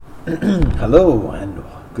Hello and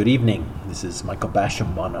good evening. This is Michael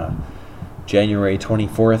Basham on January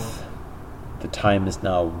 24th. The time is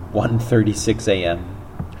now 1:36 a.m.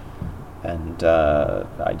 and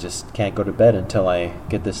I just can't go to bed until I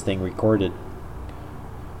get this thing recorded.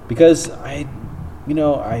 Because I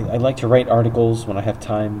like to write articles when I have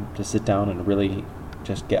time to sit down and really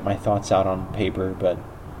just get my thoughts out on paper, but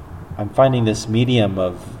I'm finding this medium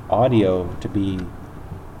of audio to be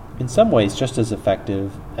in some ways just as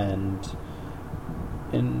effective and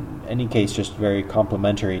in any case just very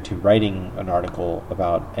complementary to writing an article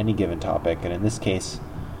about any given topic. And in this case,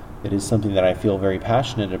 it is something that I feel very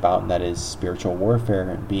passionate about, and that is spiritual warfare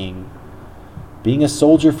and being a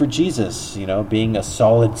soldier for Jesus, being a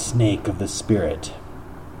solid snake of the Spirit.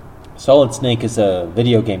 Solid Snake is a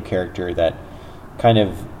video game character that kind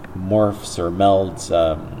of morphs or melds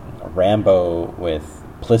Rambo with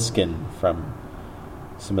Pliskin from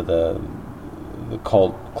some of the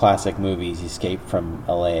cult classic movies, Escape from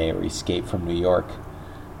LA or Escape from New York,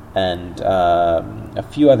 and a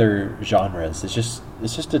few other genres. It's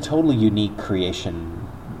just a totally unique creation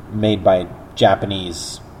made by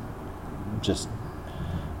Japanese just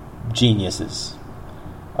geniuses,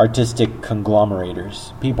 artistic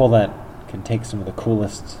conglomerators, people that can take some of the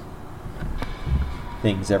coolest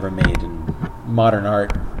things ever made in modern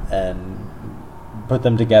art and put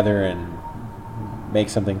them together and make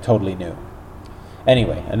something totally new.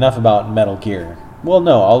 Anyway, enough about Metal Gear. Well,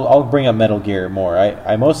 no, I'll bring up Metal Gear more.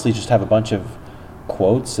 I mostly just have a bunch of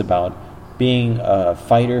quotes about being a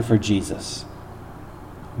fighter for Jesus.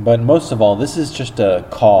 But most of all, this is just a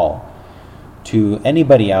call to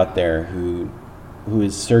anybody out there who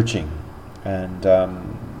is searching, and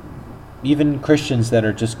even Christians that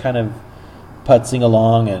are just kind of putzing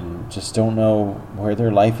along and just don't know where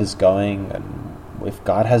their life is going and if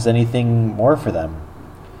God has anything more for them.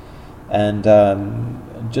 And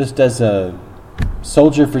just as a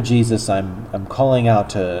soldier for Jesus, I'm calling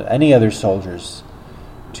out to any other soldiers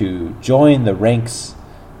to join the ranks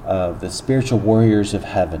of the spiritual warriors of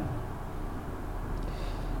heaven.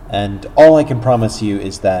 And all I can promise you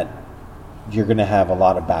is that you're going to have a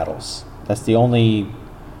lot of battles. That's the only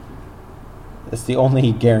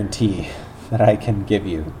guarantee that I can give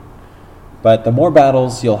you. But the more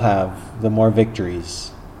battles you'll have, the more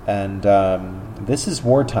victories. And this is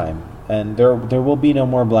wartime. And there will be no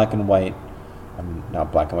more black and white.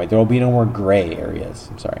 Not black and white. There will be no more gray areas.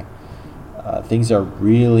 I'm sorry. Things are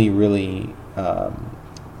really, really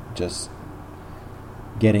just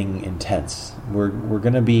getting intense. We're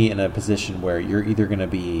going to be in a position where you're either going to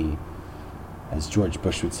be, as George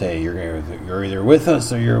Bush would say, you're either with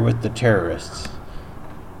us or you're with the terrorists.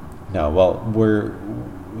 No, well,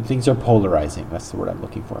 things are polarizing. That's the word I'm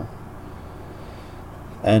looking for.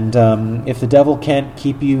 And if the devil can't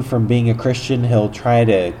keep you from being a Christian, he'll try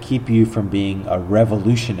to keep you from being a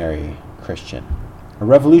revolutionary Christian. A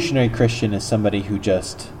revolutionary Christian is somebody who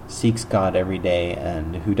just seeks God every day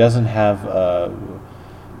and who doesn't have a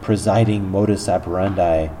presiding modus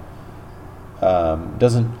operandi,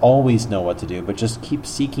 doesn't always know what to do, but just keeps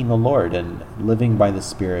seeking the Lord and living by the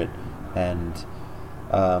Spirit, and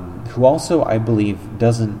who also, I believe,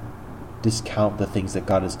 doesn't discount the things that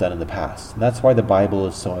God has done in the past. And that's why the Bible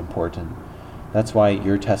is so important. That's why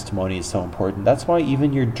your testimony is so important. That's why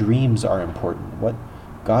even your dreams are important. What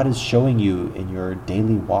God is showing you in your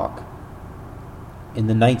daily walk. In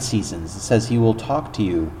the night seasons, it says He will talk to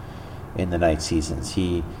you in the night seasons.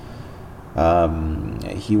 He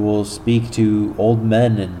will speak to old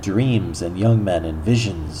men in dreams and young men in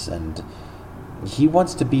visions, and He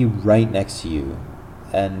wants to be right next to you.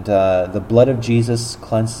 And the blood of Jesus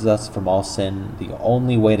cleanses us from all sin. The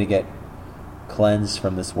only way to get cleansed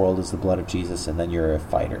from this world is the blood of Jesus, and then you're a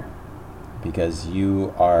fighter. Because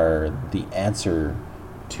you are the answer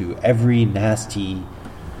to every nasty,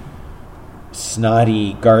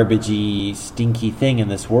 snotty, garbagey, stinky thing in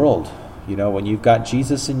this world. When you've got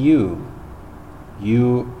Jesus in you,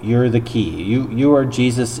 you're the key. You are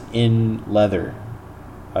Jesus in leather.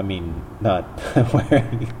 I mean, not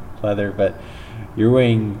wearing leather, but you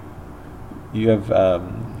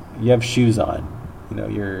have shoes on.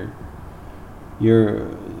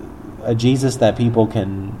 You're a Jesus that people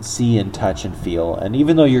can see and touch and feel. And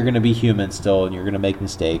even though you're going to be human still, and you're going to make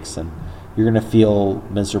mistakes, and you're going to feel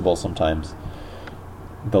miserable sometimes,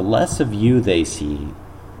 the less of you they see,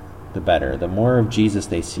 the better. The more of Jesus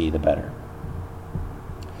they see, the better.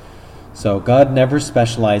 So God never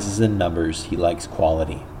specializes in numbers. He likes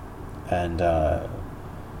quality. And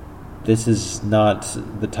this is not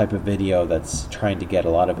the type of video that's trying to get a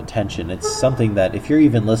lot of attention. It's something that, if you're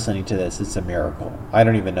even listening to this, it's a miracle. I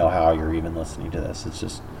don't even know how you're even listening to this. It's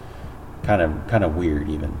just kind of weird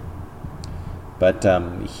even. But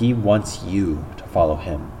he wants you to follow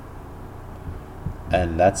him.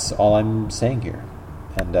 And that's all I'm saying here.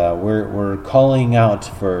 And we're calling out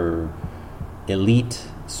for elite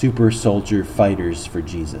super soldier fighters for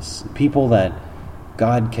Jesus. People that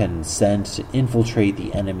God can send to infiltrate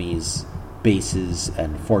the enemy's bases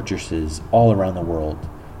and fortresses all around the world,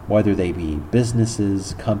 whether they be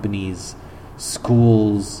businesses, companies,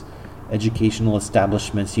 schools, educational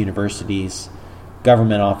establishments, universities,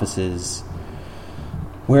 government offices,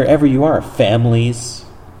 wherever you are, families,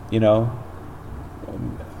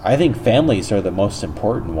 I think families are the most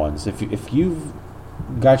important ones. If you've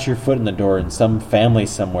got your foot in the door in some family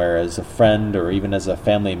somewhere as a friend or even as a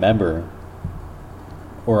family member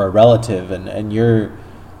or a relative, and you're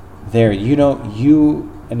there,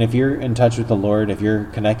 and if you're in touch with the Lord, if you're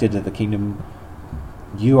connected to the kingdom,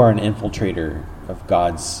 you are an infiltrator of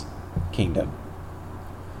God's kingdom.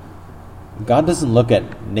 God doesn't look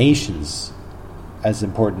at nations as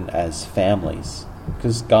important as families,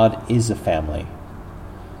 because God is a family.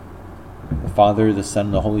 The Father, the Son,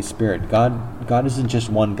 and the Holy Spirit. God isn't just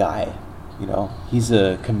one guy, He's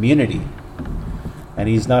a community. And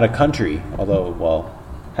He's not a country, although,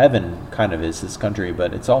 heaven kind of is His country,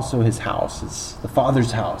 but it's also His house. It's the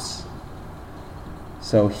Father's house.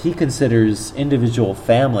 So He considers individual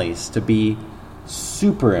families to be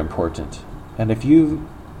super important. And if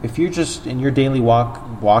you're just in your daily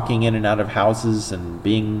walking in and out of houses and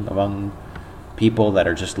being among people that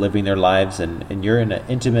are just living their lives, and you're in an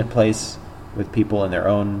intimate place with people in their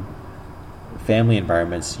own family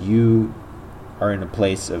environments, you are in a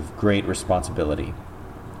place of great responsibility.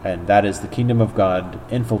 And that is the kingdom of God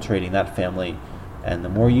infiltrating that family. And the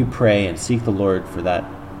more you pray and seek the Lord for that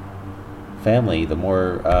family, the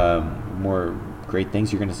more great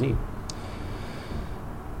things you're going to see.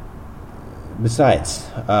 Besides,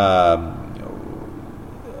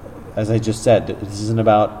 as I just said, this isn't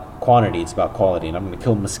about quantity, it's about quality. And I'm going to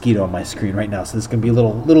kill a mosquito on my screen right now, so this is going to be a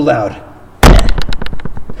little loud.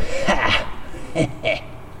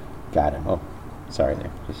 Got him. Oh, sorry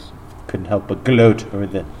there. Just couldn't help but gloat over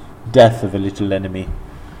the death of a little enemy.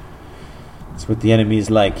 That's what the enemy is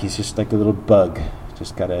like. He's just like a little bug.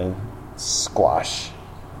 Just gotta squash.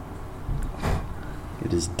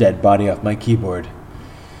 Get his dead body off my keyboard.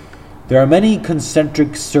 There are many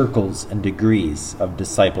concentric circles and degrees of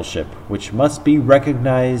discipleship which must be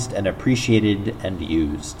recognized and appreciated and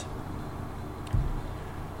used.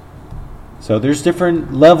 So there's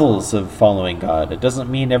different levels of following God. It doesn't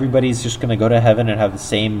mean everybody's just going to go to heaven and have the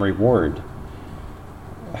same reward.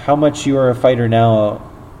 How much you are a fighter now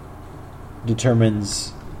determines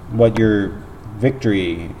what your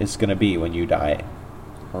victory is going to be when you die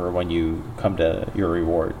or when you come to your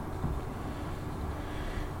reward.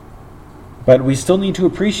 But we still need to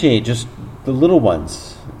appreciate just the little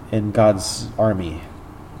ones in God's army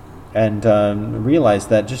and realize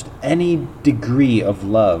that just any degree of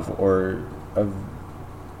love or of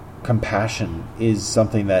compassion is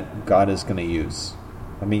something that God is going to use.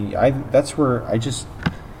 I mean, that's where I just,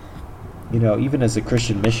 even as a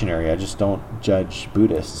Christian missionary, I just don't judge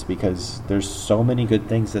Buddhists because there's so many good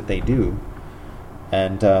things that they do.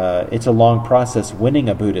 And it's a long process winning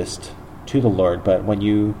a Buddhist to the Lord, but when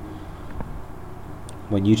you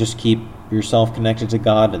just keep yourself connected to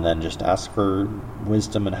God and then just ask for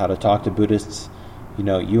wisdom and how to talk to Buddhists,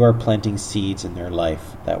 you are planting seeds in their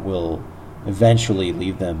life that will eventually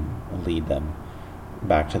lead them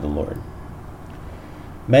back to the Lord.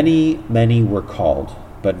 Many, many were called,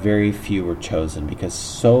 but very few were chosen, because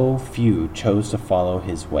so few chose to follow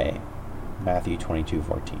His way. Matthew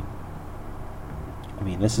 22:14. I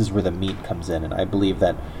mean, this is where the meat comes in, and I believe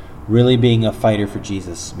that really being a fighter for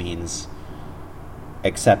Jesus means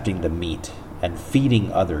accepting the meat and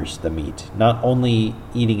feeding others the meat, not only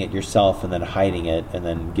eating it yourself and then hiding it and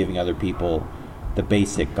then giving other people the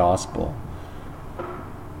basic gospel.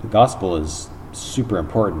 The gospel is super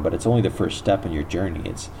important, but it's only the first step in your journey.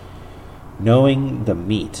 It's knowing the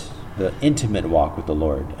meat, the intimate walk with the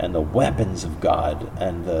Lord, and the weapons of God,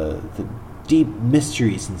 and the deep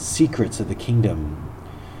mysteries and secrets of the kingdom,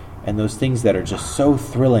 and those things that are just so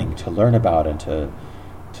thrilling to learn about and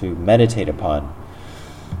to meditate upon.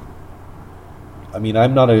 I mean,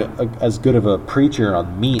 I'm not as good of a preacher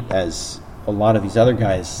on meat as a lot of these other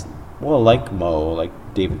guys, like Mo, like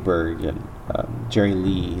David Berg, and Jerry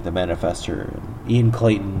Lee, the Manifester, and Ian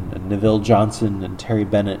Clayton, and Neville Johnson, and Terry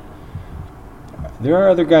Bennett. There are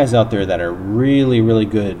other guys out there that are really, really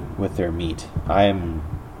good with their meat. I am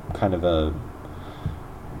kind of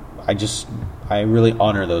I really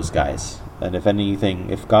honor those guys. And if anything,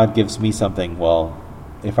 if God gives me something,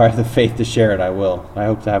 if I have the faith to share it, I will. I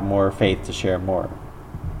hope to have more faith to share more.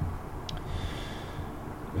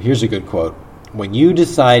 Here's a good quote. When you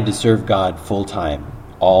decide to serve God full time,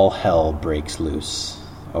 all hell breaks loose.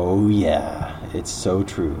 Oh yeah, it's so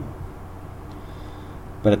true.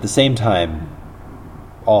 But at the same time,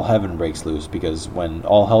 all heaven breaks loose, because when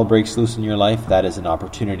all hell breaks loose in your life, that is an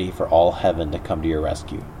opportunity for all heaven to come to your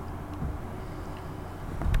rescue.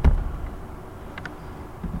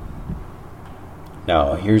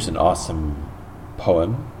 Now, here's an awesome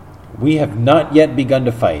poem. We have not yet begun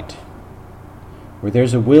to fight. Where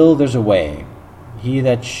there's a will, there's a way. He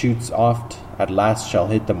that shoots oft at last shall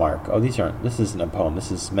hit the mark. Oh, this isn't a poem.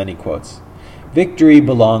 This is many quotes. Victory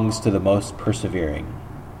belongs to the most persevering.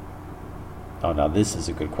 Oh, now this is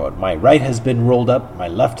a good quote. My right has been rolled up. My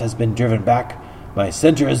left has been driven back. My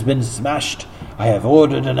center has been smashed. I have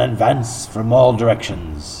ordered an advance from all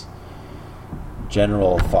directions.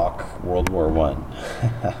 General Foch, World War I.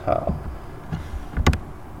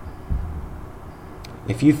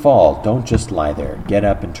 If you fall, don't just lie there. Get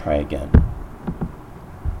up and try again.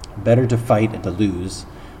 Better to fight and to lose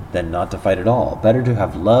than not to fight at all. Better to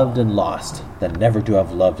have loved and lost than never to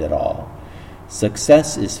have loved at all.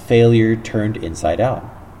 Success is failure turned inside out.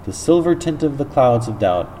 The silver tint of the clouds of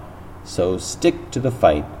doubt. So stick to the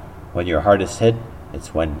fight. When your heart is hit,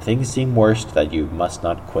 it's when things seem worst that you must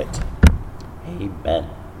not quit. Amen.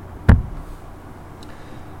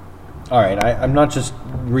 All right, I'm not just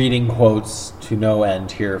reading quotes to no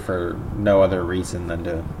end here for no other reason than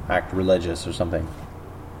to act religious or something.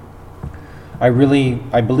 I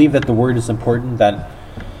believe that the word is important, that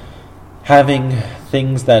having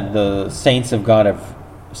things that the saints of God have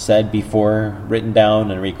said before, written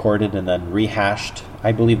down and recorded and then rehashed,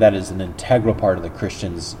 I believe that is an integral part of the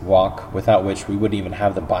Christian's walk, without which we wouldn't even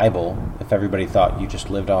have the Bible. If everybody thought you just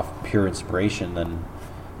lived off pure inspiration, then,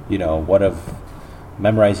 what of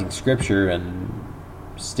memorizing Scripture and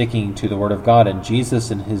sticking to the Word of God? And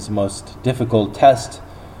Jesus, in his most difficult test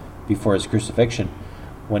before his crucifixion,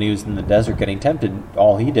 when he was in the desert getting tempted,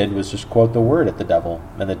 all he did was just quote the Word at the devil.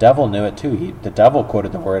 And the devil knew it too. The devil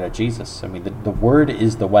quoted the Word at Jesus. I mean, the Word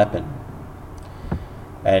is the weapon.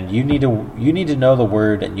 And you need to know the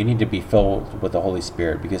Word, and you need to be filled with the Holy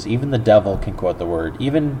Spirit, because even the devil can quote the Word.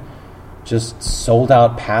 Even just sold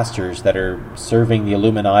out pastors that are serving the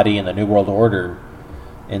Illuminati and the New World Order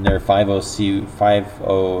in their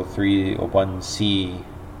 50301C,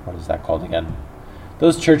 what is that called again?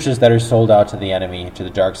 Those churches that are sold out to the enemy, to the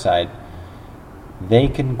dark side, they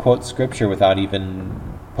can quote Scripture without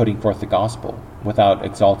even putting forth the gospel, without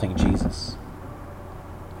exalting Jesus.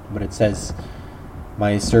 But it says,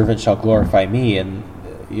 my servant shall glorify me, and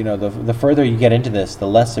the further you get into this, the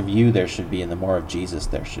less of you there should be and the more of Jesus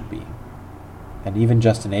there should be. And even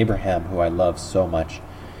Justin Abraham, who I love so much,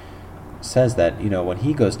 says that, when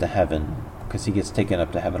he goes to heaven, because he gets taken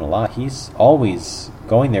up to heaven a lot, he's always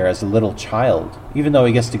going there as a little child, even though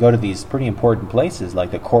he gets to go to these pretty important places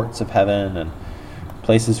like the courts of heaven and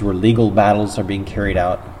places where legal battles are being carried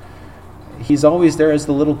out. He's always there as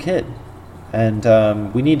the little kid.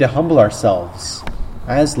 And we need to humble ourselves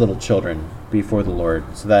as little children before the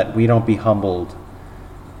Lord, so that we don't be humbled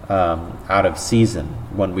out of season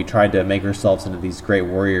when we try to make ourselves into these great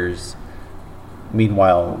warriors.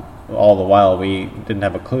 Meanwhile, all the while, we didn't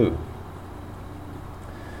have a clue.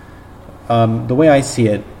 The way I see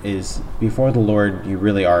it is, before the Lord, you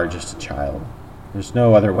really are just a child. There's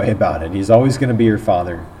no other way about it. He's always going to be your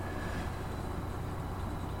father.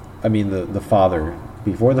 I mean, the Father.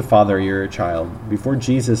 Before the Father, you're a child. Before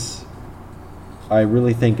Jesus, I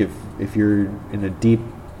really think if you're in a deep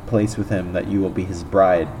place with him, that you will be his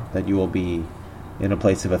bride, that you will be in a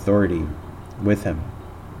place of authority with him.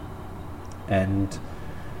 And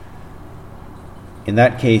in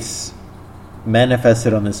that case,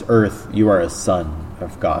 manifested on this earth, you are a son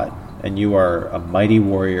of God, and you are a mighty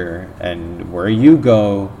warrior, and where you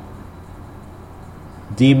go,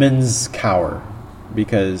 demons cower,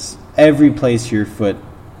 because every place your foot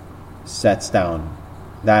sets down,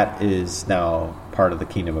 that is now part of the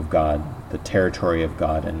kingdom of God, the territory of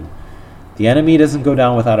God. And the enemy doesn't go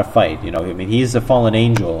down without a fight. He's a fallen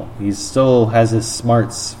angel. He still has his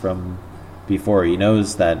smarts from before. He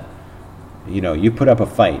knows that, you put up a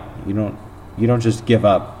fight. You don't just give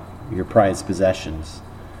up your prized possessions.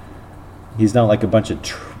 He's not like a bunch of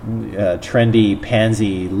trendy,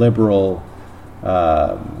 pansy, liberal,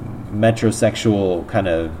 metrosexual kind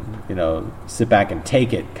of, sit back and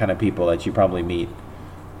take it kind of people that you probably meet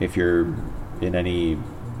if you're in any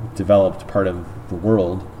developed part of the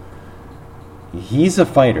world. He's a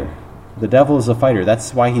fighter. The devil is a fighter.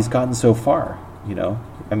 That's why he's gotten so far,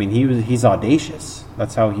 he's audacious.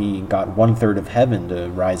 That's how he got 1/3 of heaven to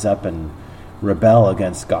rise up and rebel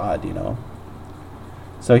against God,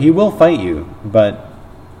 So he will fight you, but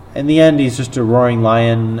in the end, he's just a roaring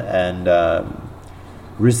lion, and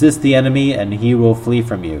resist the enemy and he will flee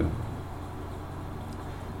from you.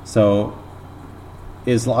 So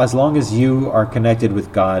as long as you are connected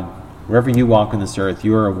with God, wherever you walk on this earth,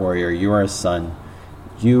 you are a warrior, you are a son,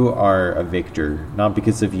 you are a victor, not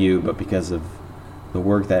because of you, but because of the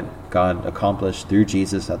work that God accomplished through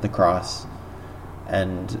Jesus at the cross,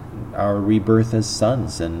 and our rebirth as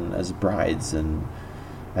sons and as brides and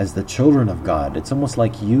as the children of God. It's almost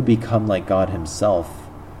like you become like God himself,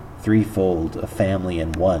 threefold, a family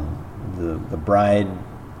in one. The bride,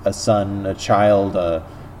 a son, a child,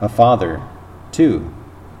 a father, too.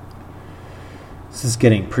 This is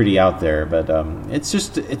getting pretty out there, but it's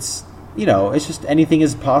just anything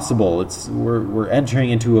is possible. We're entering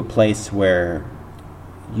into a place where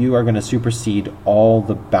you are going to supersede all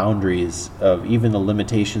the boundaries of even the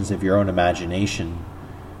limitations of your own imagination,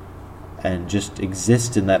 and just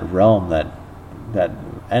exist in that realm, that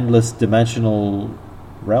endless dimensional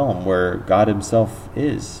realm where God himself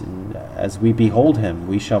is. And as we behold him,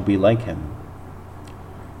 we shall be like him.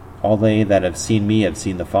 All they that have seen me have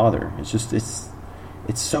seen the Father.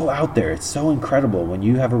 It's so out there. It's so incredible when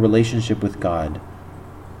you have a relationship with God.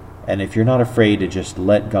 And if you're not afraid to just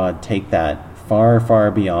let God take that far,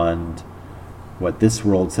 far beyond what this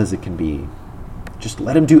world says it can be, just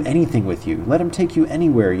let him do anything with you. Let him take you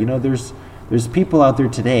anywhere. There's people out there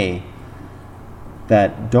today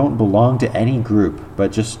that don't belong to any group,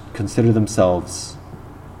 but just consider themselves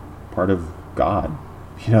part of God.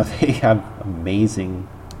 They have amazing,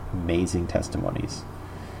 amazing testimonies.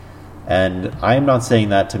 And I'm not saying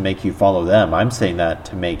that to make you follow them. I'm saying that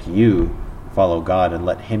to make you follow God and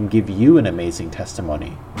let him give you an amazing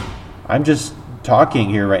testimony. I'm just talking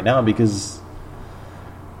here right now because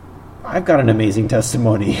I've got an amazing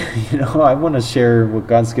testimony. I want to share what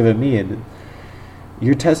God's given me. And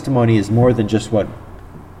your testimony is more than just what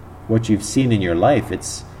you've seen in your life.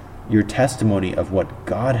 It's your testimony of what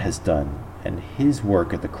God has done and his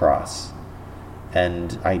work at the cross,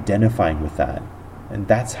 and identifying with that. And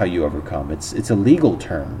that's how you overcome. It's a legal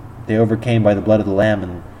term. They overcame by the blood of the Lamb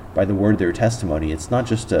and by the word of their testimony. It's not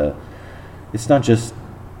just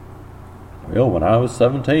when I was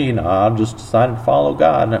 17, I just decided to follow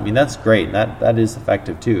God. I mean, that's great. That is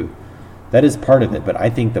effective too. That is part of it. But I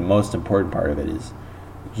think the most important part of it is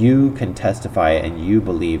you can testify and you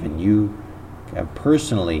believe and you have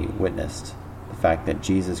personally witnessed the fact that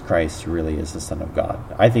Jesus Christ really is the Son of God.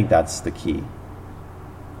 I think that's the key.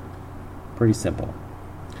 Pretty simple.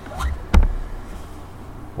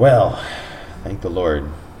 Well, thank the Lord.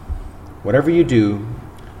 Whatever you do,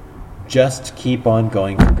 just keep on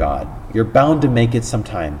going for God. You're bound to make it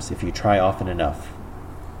sometimes if you try often enough.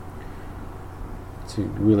 It's a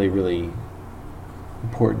really, really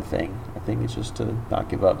important thing. I think it's just to not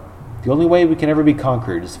give up. The only way we can ever be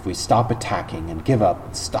conquered is if we stop attacking and give up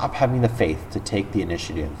and stop having the faith to take the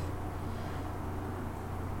initiative.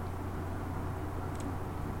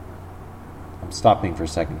 I'm stopping for a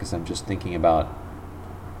second because I'm just thinking about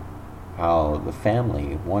how the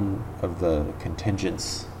family, one of the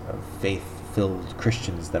contingents of faith-filled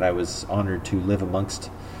Christians that I was honored to live amongst,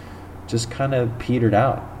 just kind of petered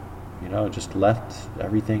out. Just left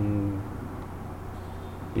everything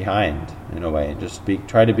behind in a way. Just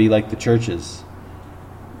try to be like the churches.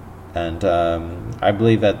 And I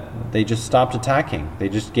believe that they just stopped attacking. They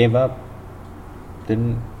just gave up.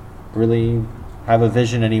 Didn't really have a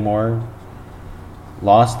vision anymore.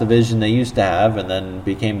 Lost the vision they used to have, and then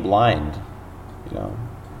became blind.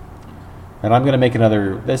 And I'm going to make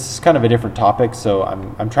this is kind of a different topic, so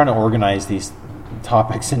I'm trying to organize these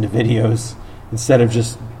topics into videos instead of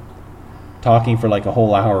just talking for like a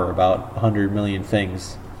whole hour about 100 million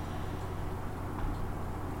things.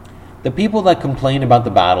 The people that complain about the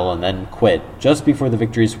battle and then quit just before the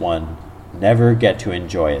victory's won never get to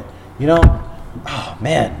enjoy it. Oh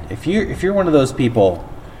man, if you're one of those people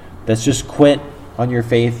that's just quit on your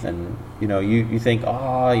faith, and you think,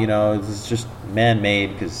 this is just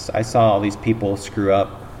man-made because I saw all these people screw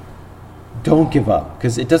up. Don't give up,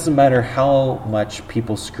 because it doesn't matter how much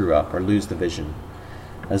people screw up or lose the vision.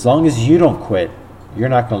 As long as you don't quit, you're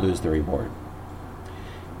not going to lose the reward.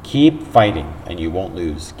 Keep fighting and you won't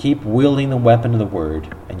lose. Keep wielding the weapon of the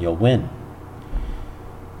word and you'll win.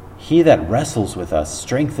 He that wrestles with us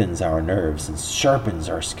strengthens our nerves and sharpens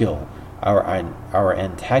our skill. Our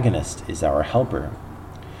antagonist is our helper.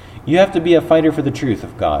 You have to be a fighter for the truth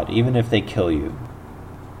of God, even if they kill you.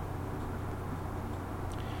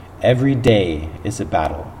 Every day is a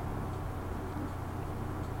battle.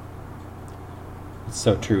 It's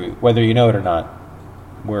so true. Whether you know it or not,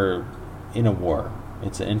 we're in a war.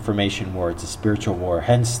 It's an information war. It's a spiritual war.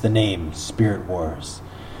 Hence the name, Spirit Wars.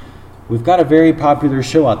 we've got a very popular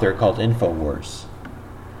show out there called InfoWars.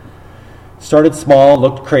 Started small,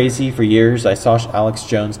 looked crazy for years. I saw Alex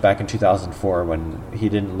Jones back in 2004 when he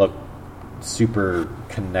didn't look super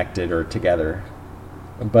connected or together.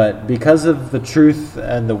 But because of the truth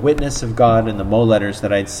and the witness of God in the Mo letters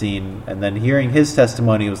that I'd seen, and then hearing his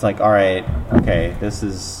testimony, was like, all right, okay, this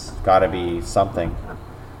has got to be something.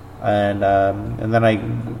 And then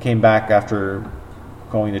I came back after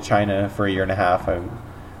going to China for a year and a half. I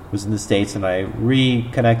was in the States, and I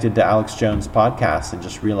reconnected to Alex Jones' podcast and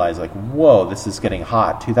just realized, like, whoa, this is getting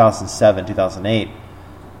hot. 2007, 2008,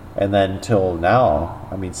 and then till now,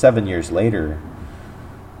 7 years later,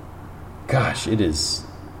 gosh, it is...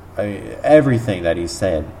 everything that he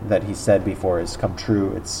said before has come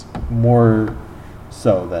true. It's more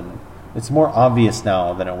obvious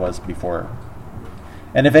now than it was before.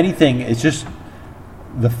 And if anything, it's just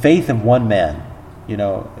the faith of one man.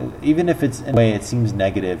 Even if it's in a way it seems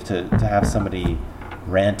negative to have somebody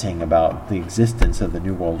ranting about the existence of the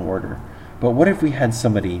New World Order. But what if we had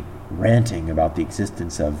somebody ranting about the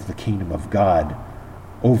existence of the kingdom of God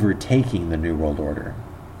overtaking the New World Order?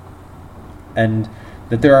 And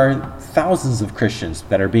that there are thousands of Christians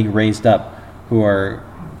that are being raised up who are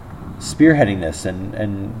spearheading this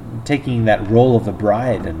and taking that role of the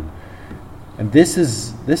bride, and this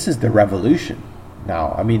is the revolution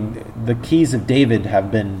now. The keys of David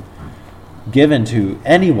have been given to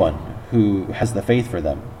anyone who has the faith for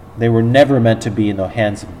them. They were never meant to be in the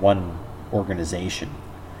hands of one organization.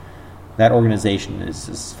 That organization is,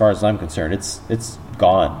 as far as I'm concerned, it's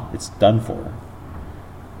gone. It's done for.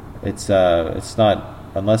 It's not,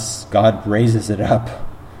 unless God raises it up.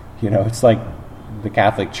 It's like the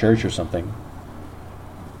Catholic Church or something.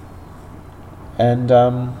 And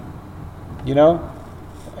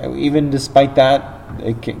even despite that,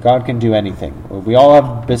 God can do anything. We all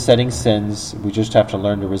have besetting sins. We just have to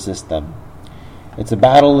learn to resist them. It's a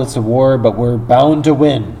battle, it's a war, but we're bound to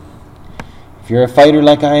win. If you're a fighter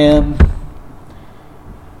like I am,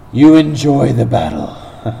 you enjoy the battle.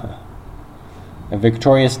 A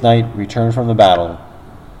victorious knight returned from the battle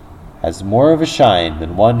has more of a shine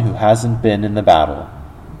than one who hasn't been in the battle.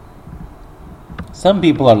 Some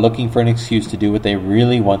people are looking for an excuse to do what they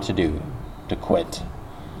really want to do, to quit.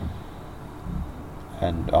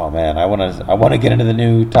 And oh man, I want to get into the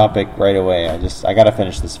new topic right away. I got to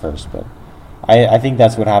finish this first, but I think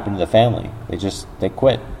that's what happened to the family. They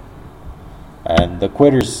quit, and the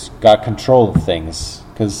quitters got control of things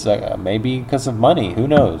maybe because of money. Who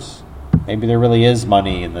knows? Maybe there really is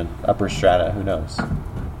money in the upper strata. Who knows?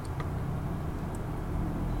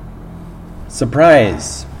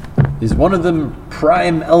 Surprise is one of the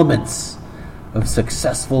prime elements of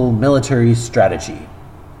successful military strategy.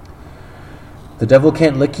 The devil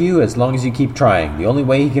can't lick you as long as you keep trying. The only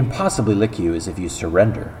way he can possibly lick you is if you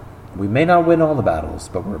surrender. We may not win all the battles,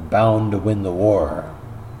 but we're bound to win the war.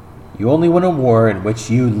 You only win a war in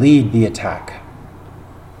which you lead the attack.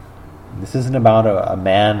 This isn't about a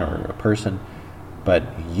man or a person, but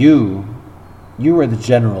you are the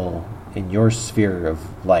general in your sphere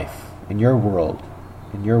of life, in your world,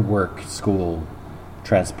 in your work, school,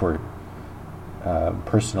 transport,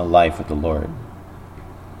 personal life with the Lord.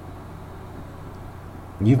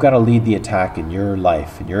 You've got to lead the attack in your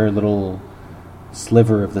life, in your little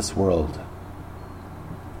sliver of this world.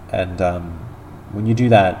 And when you do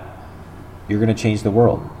that, you're going to change the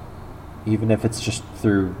world. Even if it's just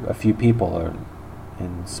through a few people or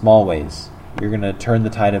in small ways. You're going to turn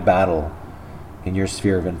the tide of battle in your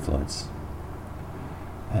sphere of influence.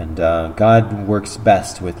 And God works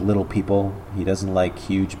best with little people. He doesn't like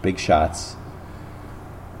huge, big shots.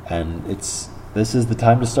 And this is the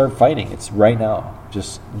time to start fighting. It's right now.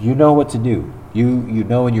 Just, you know what to do. You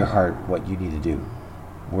know in your heart what you need to do,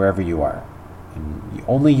 wherever you are. And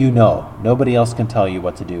only you know. Nobody else can tell you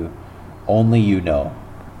what to do. Only you know.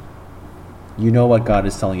 You know what God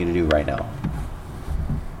is telling you to do right now.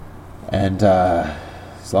 And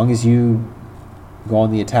as long as you go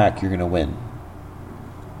on the attack, you're going to win.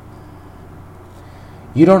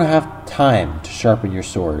 You don't have time to sharpen your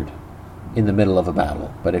sword in the middle of a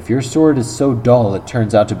battle. But if your sword is so dull it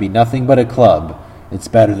turns out to be nothing but a club, it's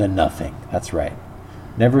better than nothing. That's right.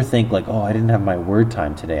 Never think like, oh, I didn't have my word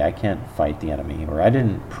time today. I can't fight the enemy. Or I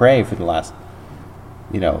didn't pray for the last,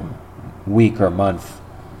 week or month.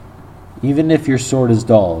 Even if your sword is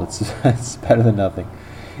dull, it's better than nothing.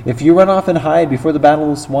 If you run off and hide before the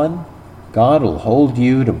battle is won, God will hold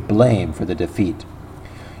you to blame for the defeat.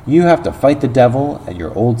 You have to fight the devil and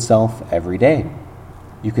your old self every day.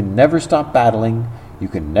 You can never stop battling. You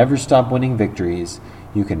can never stop winning victories.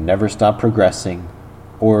 You can never stop progressing,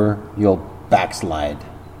 or you'll backslide.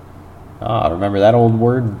 Remember that old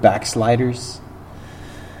word, backsliders?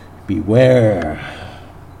 Beware.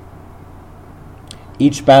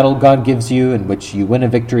 Each battle God gives you in which you win a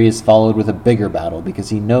victory is followed with a bigger battle because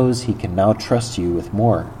he knows he can now trust you with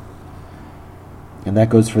more. And that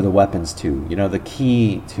goes for the weapons too. You know, the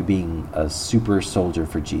key to being a super soldier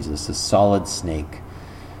for Jesus, a solid snake.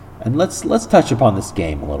 And let's touch upon this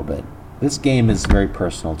game a little bit. This game is very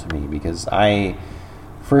personal to me because I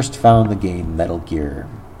first found the game Metal Gear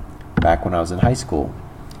back when I was in high school.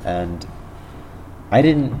 And I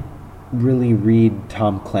didn't really read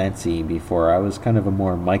Tom Clancy before. I was kind of a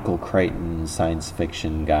more Michael Crichton science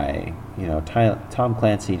fiction guy. You know, Tom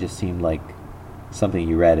Clancy just seemed like something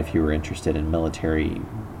you read if you were interested in military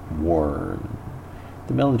war.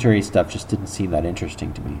 The military stuff just didn't seem that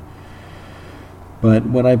interesting to me. But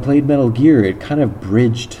when I played Metal Gear, it kind of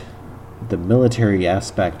bridged the military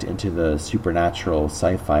aspect into the supernatural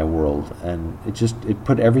sci-fi world, and it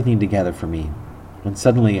put everything together for me. And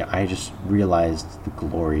suddenly I just realized the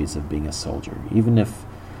glories of being a soldier. Even if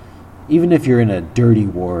you're in a dirty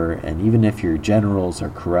war, and even if your generals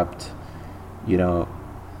are corrupt, you know,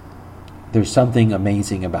 there's something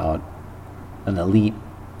amazing about an elite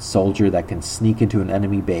soldier that can sneak into an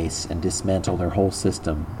enemy base and dismantle their whole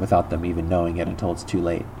system without them even knowing it until it's too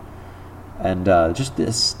late. And just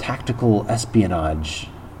this tactical espionage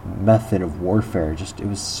method of warfare, it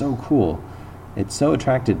was so cool. It so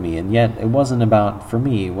attracted me, and yet it wasn't about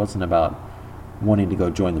wanting to go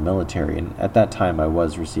join the military. And at that time I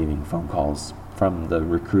was receiving phone calls from the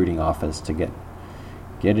recruiting office to get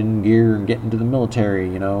in gear and get into the military,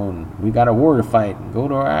 you know, and we got a war to fight, and go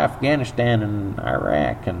to Afghanistan and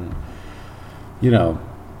Iraq, and, you know,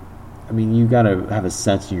 I mean, you got to have a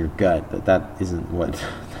sense in your gut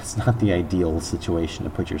that's not the ideal situation to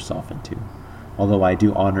put yourself into. Although I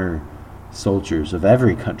do honor soldiers of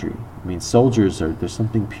every country. I mean, there's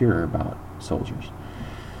something pure about soldiers.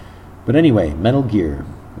 But anyway, Metal Gear,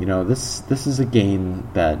 you know, this is a game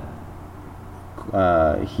that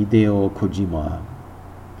Hideo Kojima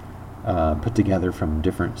put together from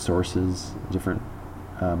different sources, different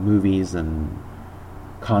movies and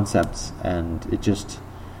concepts, and it's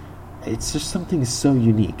just something so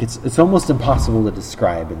unique. It's almost impossible to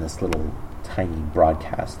describe in this little tiny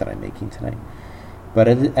broadcast that I'm making tonight. But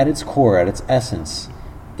at its core, at its essence,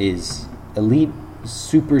 is elite,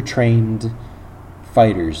 super trained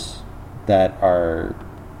fighters that are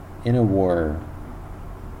in a war,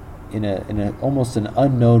 in a almost an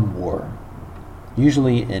unknown war,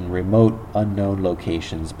 usually in remote, unknown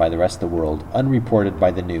locations by the rest of the world, unreported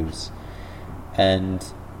by the news,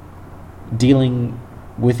 and dealing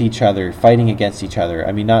with each other, fighting against each other.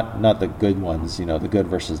 I mean, not the good ones, you know, the good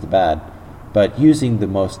versus the bad, but using the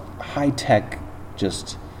most high-tech,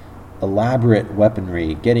 just elaborate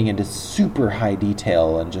weaponry, getting into super high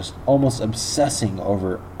detail, and just almost obsessing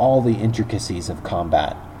over all the intricacies of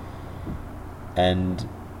combat. And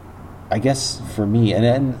I guess for me,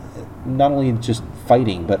 and not only just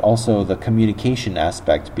fighting, but also the communication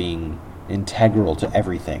aspect being integral to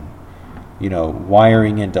everything. You know,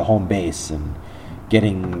 wiring into home base and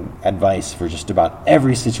getting advice for just about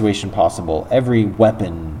every situation possible, every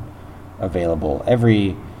weapon available,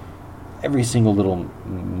 every single little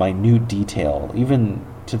minute detail, even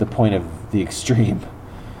to the point of the extreme.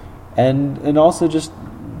 And also just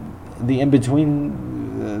the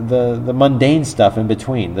in-between, the mundane stuff in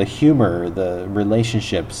between, the humor, the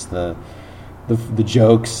relationships, the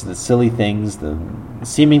jokes, the silly things, the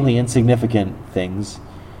seemingly insignificant things,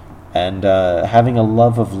 and having a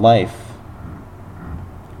love of life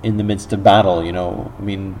in the midst of battle. You know, I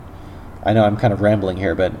mean, I know I'm kind of rambling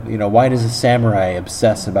here, but, you know, why does a samurai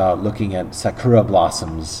obsess about looking at sakura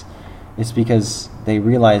blossoms? It's because they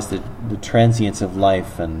realize that the transience of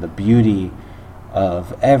life and the beauty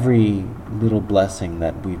of every little blessing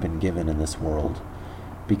that we've been given in this world,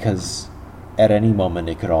 because at any moment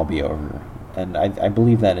it could all be over. And I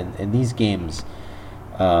believe that in these games,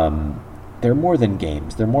 they're more than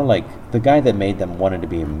games. They're more like the guy that made them wanted to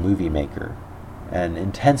be a movie maker and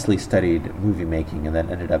intensely studied movie making, and then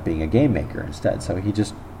ended up being a game maker instead. So he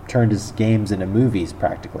just turned his games into movies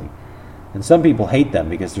practically. And some people hate them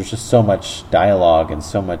because there's just so much dialogue and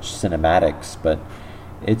so much cinematics, but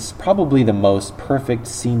it's probably the most perfect,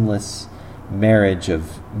 seamless marriage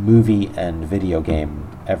of movie and video game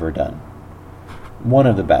ever done. One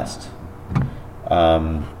of the best.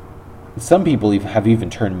 Some people have even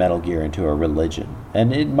turned Metal Gear into a religion,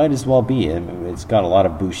 and it might as well be. It's got a lot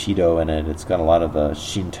of Bushido in it. It's got a lot of the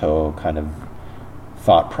Shinto kind of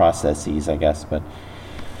thought processes, I guess, but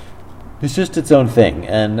it's just its own thing.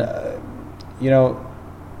 And, you know,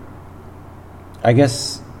 I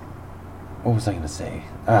guess, what was I going to say?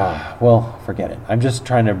 Well, forget it. I'm just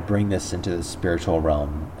trying to bring this into the spiritual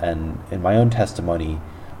realm. And in my own testimony,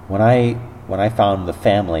 when I found the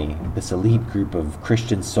family, this elite group of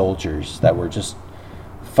Christian soldiers that were just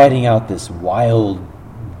fighting out this wild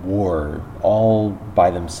war all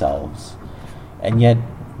by themselves, and yet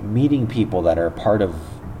meeting people that are part of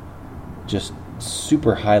just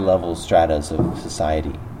super high level stratas of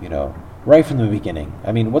society, right from the beginning.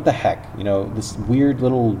 I mean, what the heck? This weird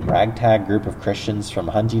little ragtag group of Christians from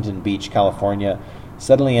Huntington Beach, California,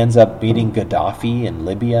 suddenly ends up beating Gaddafi in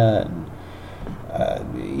Libya. And,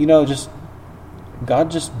 just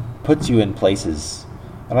God just puts you in places.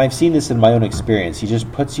 And I've seen this in my own experience. He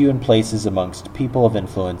just puts you in places amongst people of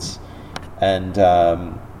influence. And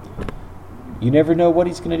you never know what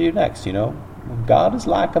he's going to do next, God is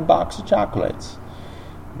like a box of chocolates.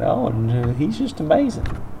 And he's just amazing.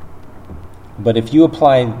 But if you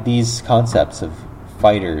apply these concepts of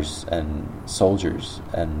fighters and soldiers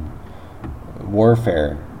and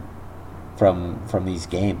warfare from these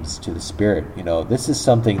games to the spirit, this is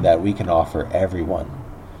something that we can offer everyone,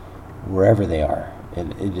 wherever they are.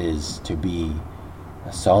 And it is to be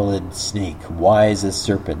a solid snake, wise as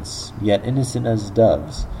serpents, yet innocent as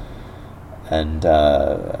doves. And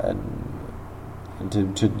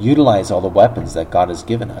to utilize all the weapons that God has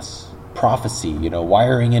given us. Prophecy,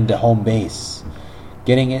 wiring into home base,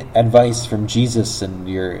 getting advice from Jesus and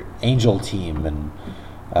your angel team, and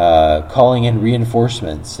calling in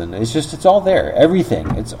reinforcements. And it's all there.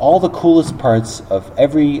 Everything. It's all the coolest parts of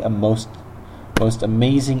every most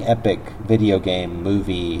amazing epic video game,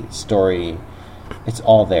 movie, story. It's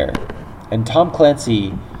all there. And Tom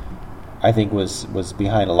Clancy, I think, was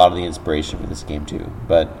behind a lot of the inspiration for this game too.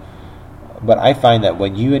 But I find that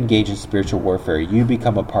when you engage in spiritual warfare, you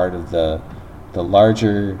become a part of the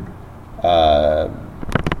larger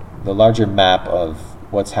map of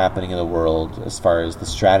what's happening in the world as far as the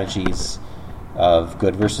strategies of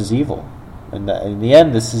good versus evil. And in the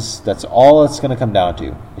end, that's all it's going to come down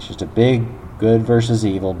to. It's just a big good versus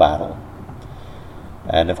evil battle.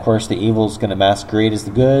 And of course, the evil is going to masquerade as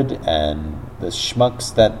the good, and the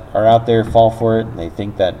schmucks that are out there fall for it, and they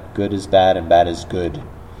think that good is bad and bad is good.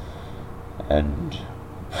 And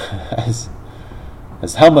as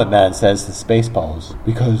Helmet Man says to Spaceballs,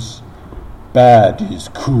 because bad is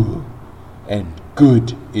cool and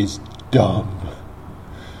good is dumb.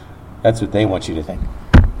 That's what they want you to think.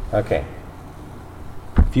 Okay.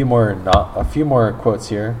 A few more quotes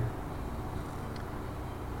here.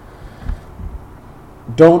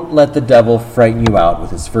 Don't let the devil frighten you out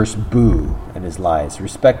with his first boo and his lies.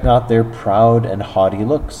 Respect not their proud and haughty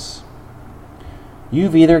looks.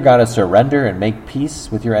 You've either got to surrender and make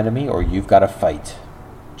peace with your enemy, or you've got to fight.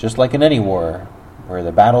 Just like in any war, where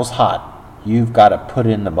the battle's hot, you've got to put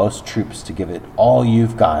in the most troops to give it all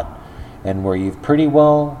you've got. And where you've pretty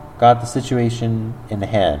well got the situation in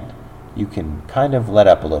hand, you can kind of let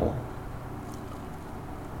up a little.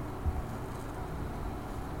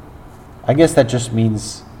 I guess that just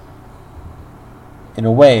means, in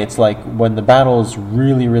a way, it's like when the battle is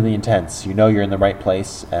really, really intense, you're in the right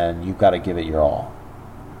place and you've got to give it your all.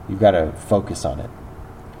 You've got to focus on it.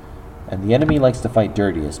 And the enemy likes to fight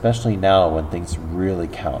dirty, especially now when things really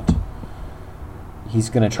count. He's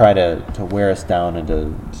going to try to wear us down and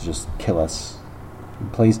to just kill us. He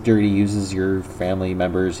plays dirty, uses your family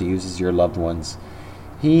members, he uses your loved ones.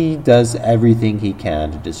 He does everything he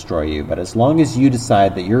can to destroy you. But as long as you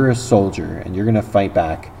decide that you're a soldier and you're going to fight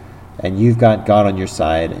back, and you've got God on your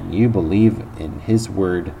side, and you believe in his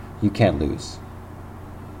word, you can't lose.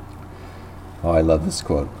 Oh, I love this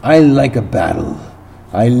quote. I like a battle.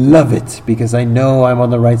 I love it because I know I'm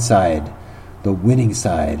on the right side, the winning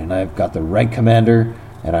side, and I've got the right commander,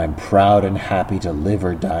 and I'm proud and happy to live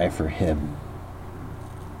or die for him.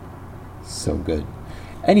 So good.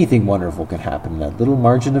 Anything wonderful can happen in that little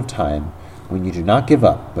margin of time when you do not give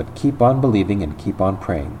up, but keep on believing and keep on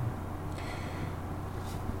praying.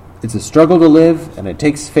 It's a struggle to live, and it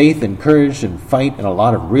takes faith and courage and fight and a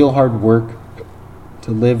lot of real hard work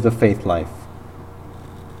to live the faith life.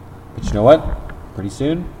 But you know what? Pretty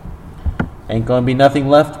soon, ain't going to be nothing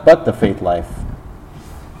left but the faith life.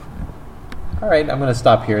 All right, I'm going to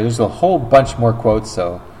stop here. There's a whole bunch more quotes,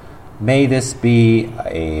 so may this be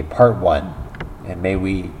a part 1. And may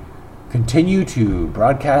we continue to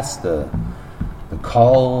broadcast the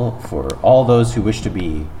call for all those who wish to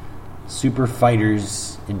be super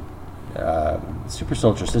fighters, super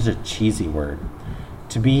soldiers, such a cheesy word,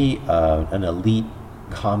 to be an elite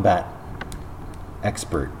combat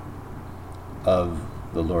expert of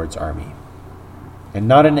the Lord's army. And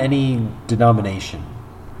not in any denomination.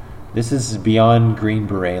 This is beyond Green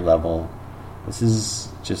Beret level. This is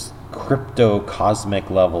just crypto cosmic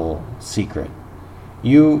level secret.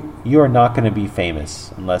 You are not going to be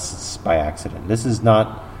famous unless it's by accident. This is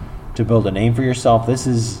not to build a name for yourself. This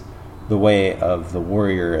is the way of the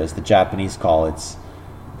warrior, as the Japanese call it. It's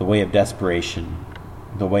the way of desperation,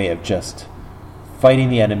 the way of just fighting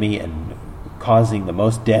the enemy and causing the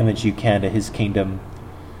most damage you can to his kingdom.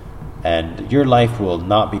 And your life will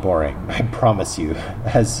not be boring, I promise you,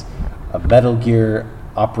 as a Metal Gear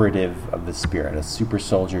operative of the spirit, a super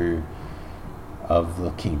soldier of the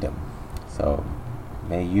kingdom. So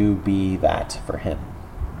may you be that for him.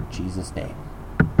 In Jesus' name.